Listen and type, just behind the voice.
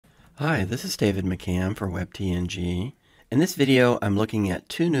Hi, this is David McCann for WebTNG. In this video, I'm looking at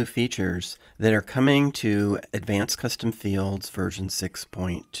two new features that are coming to Advanced Custom Fields version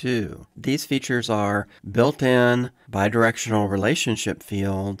 6.2. These features are built-in bidirectional relationship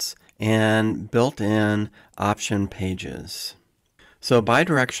fields and built-in option pages. So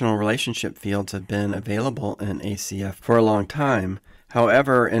bidirectional relationship fields have been available in ACF for a long time.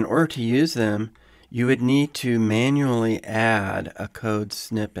 However, in order to use them, you would need to manually add a code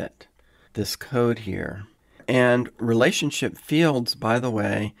snippet, this code here. And relationship fields, by the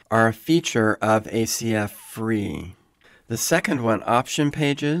way, are a feature of ACF free. The second one, option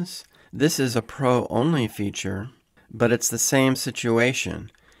pages, this is a pro-only feature, but it's the same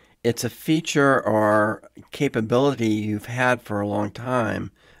situation. It's a feature or capability you've had for a long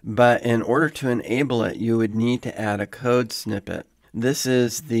time, but in order to enable it, you would need to add a code snippet. This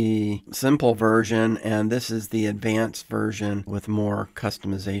is the simple version, and this is the advanced version with more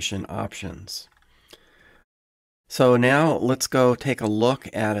customization options. So now let's go take a look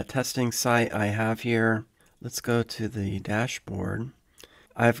at a testing site I have here. Let's go to the dashboard.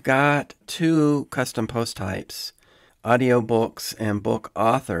 I've got two custom post types, audiobooks and book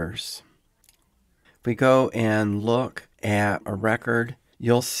authors. If we go and look at a record,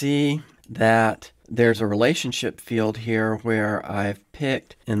 you'll see that there's a relationship field here where I've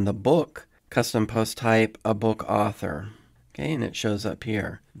picked in the book custom post type a book author. Okay, and it shows up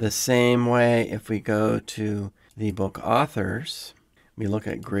here. The same way if we go to the book authors, we look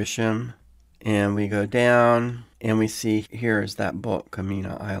at Grisham and we go down and we see here is that book,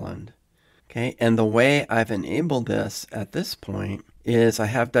 Camino Island. Okay, and the way I've enabled this at this point is I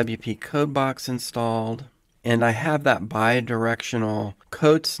have WP Codebox installed, and I have that bidirectional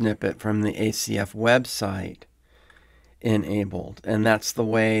code snippet from the ACF website enabled, and that's the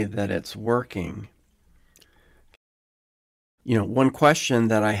way that it's working. You know, one question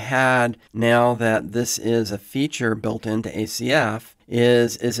that I had now that this is a feature built into ACF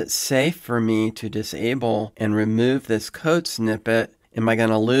is it safe for me to disable and remove this code snippet? Am I going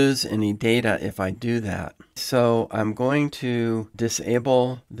to lose any data if I do that? So I'm going to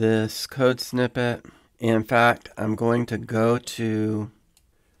disable this code snippet. In fact, I'm going to go to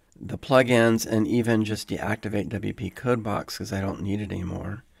the plugins and even just deactivate WP Codebox because I don't need it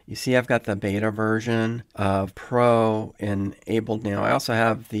anymore. You see I've got the beta version of Pro enabled now. I also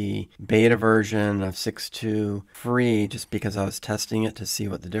have the beta version of 6.2 free just because I was testing it to see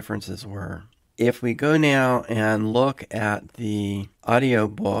what the differences were. If we go now and look at the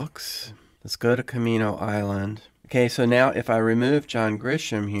audiobooks, let's go to Camino Island. Okay, so now if I remove John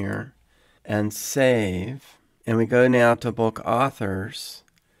Grisham here and save, and we go now to book authors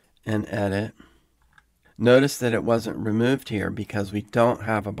and edit, notice that it wasn't removed here because we don't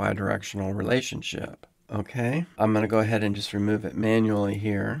have a bidirectional relationship. Okay, I'm going to go ahead and just remove it manually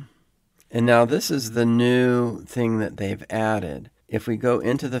here. And now this is the new thing that they've added. If we go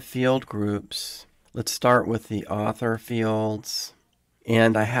into the field groups, let's start with the author fields.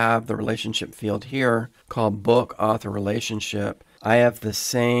 And I have the relationship field here called book author relationship. I have the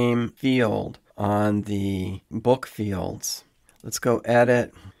same field on the book fields. Let's go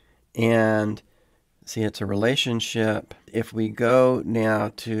edit and see it's a relationship. If we go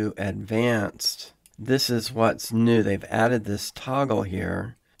now to advanced, this is what's new. They've added this toggle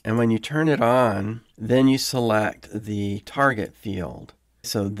here. And when you turn it on, then you select the target field.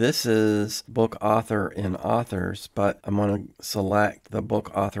 So this is book author in authors, but I'm going to select the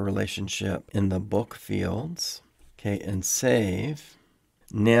book author relationship in the book fields. Okay, and save.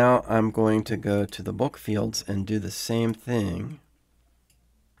 Now I'm going to go to the book fields and do the same thing.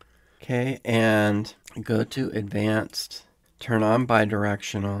 Okay, and go to advanced, turn on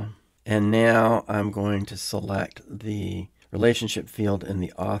bidirectional, and now I'm going to select the relationship field in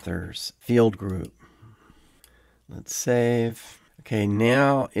the authors field group. Let's save. Okay,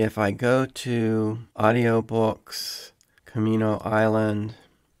 now if I go to audiobooks, Camino Island,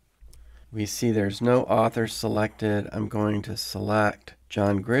 we see there's no author selected. I'm going to select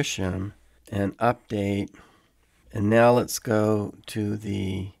John Grisham and update. And now let's go to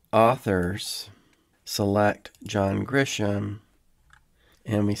the authors, select John Grisham,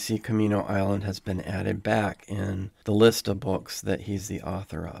 and we see Camino Island has been added back in the list of books that he's the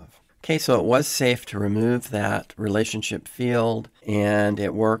author of. Okay, so it was safe to remove that relationship field, and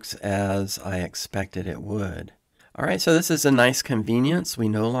it works as I expected it would. All right, so this is a nice convenience. We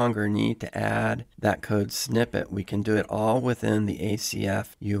no longer need to add that code snippet. We can do it all within the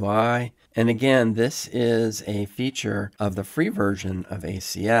ACF UI. And again, this is a feature of the free version of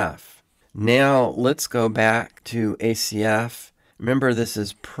ACF. Now let's go back to ACF. Remember, this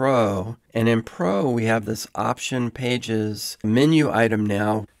is Pro, and in Pro we have this Option Pages menu item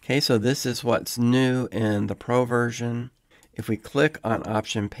now. Okay, so this is what's new in the Pro version. If we click on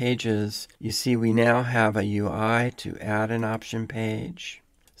Option Pages, you see we now have a UI to add an option page.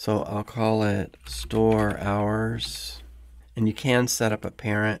 So I'll call it Store Hours. And you can set up a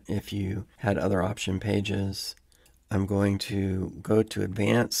parent if you had other option pages. I'm going to go to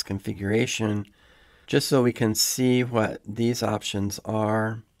Advanced Configuration just so we can see what these options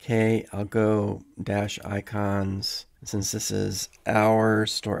are. Okay, I'll go dash icons. Since this is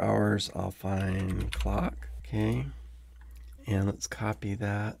hours, store hours, I'll find clock. Okay, and let's copy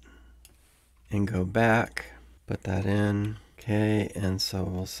that and go back, put that in. Okay, and so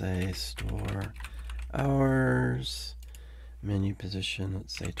we'll say store hours, menu position,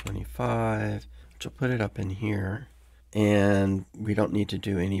 let's say 25, which will put it up in here. And we don't need to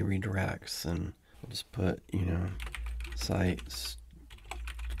do any redirects, and we'll just put, site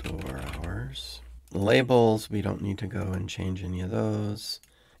store hours. Labels, we don't need to go and change any of those.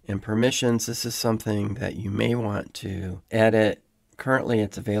 And permissions, this is something that you may want to edit. Currently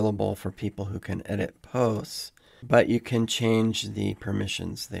it's available for people who can edit posts, but you can change the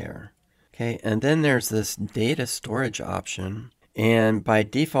permissions there. Okay, and then there's this data storage option. And by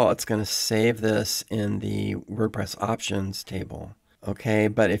default, it's going to save this in the WordPress options table. Okay,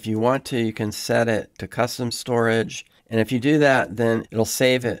 but if you want to, you can set it to custom storage. And if you do that, then it'll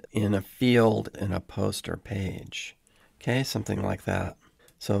save it in a field in a post or page. Okay, something like that.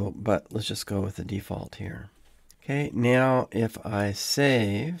 So, but let's just go with the default here. Okay, now if I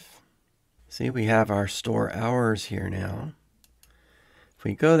save, see we have our store hours here now. If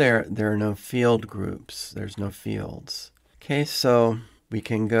we go there, there are no field groups. There's no fields. Okay, so we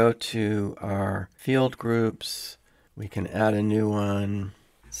can go to our field groups. We can add a new one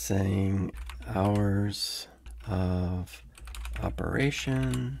saying hours of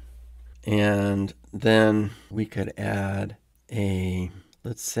operation. And then we could add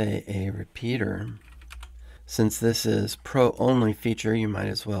let's say a repeater. Since this is Pro only feature, you might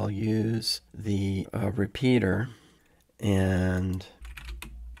as well use the repeater. And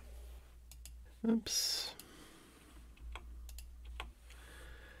oops.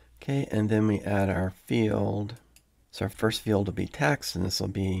 Okay, and then we add our field. So our first field will be text, and this will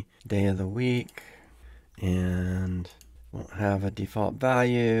be day of the week. And we'll have a default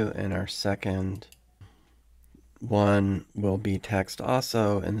value, and our second one will be text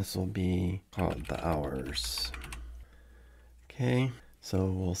also, and this will be called the hours. Okay, so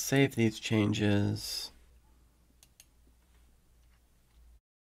we'll save these changes.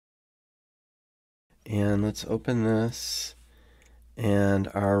 And let's open this. And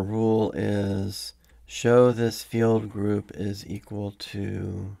our rule is show this field group is equal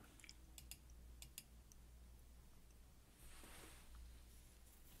to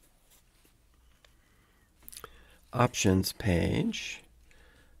options page,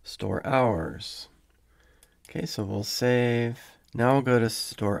 store hours. Okay, so we'll save. Now we'll go to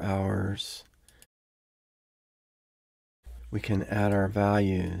store hours. We can add our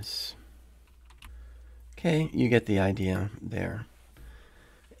values. Okay, you get the idea there.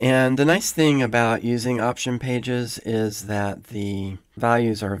 And the nice thing about using option pages is that the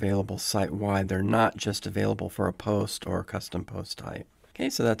values are available site-wide. They're not just available for a post or a custom post type. Okay,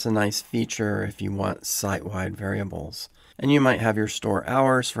 so that's a nice feature if you want site-wide variables. And you might have your store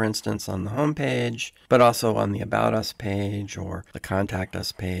hours, for instance, on the home page, but also on the About Us page or the Contact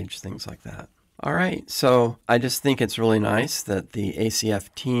Us page, things like that. All right, so I just think it's really nice that the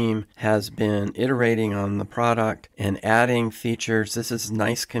ACF team has been iterating on the product and adding features. This is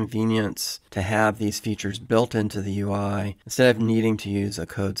nice convenience to have these features built into the UI instead of needing to use a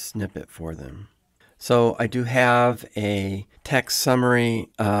code snippet for them. So I do have a text summary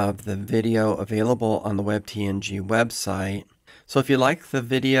of the video available on the WebTNG website. So if you like the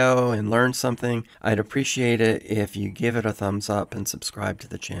video and learned something, I'd appreciate it if you give it a thumbs up and subscribe to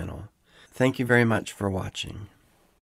the channel. Thank you very much for watching.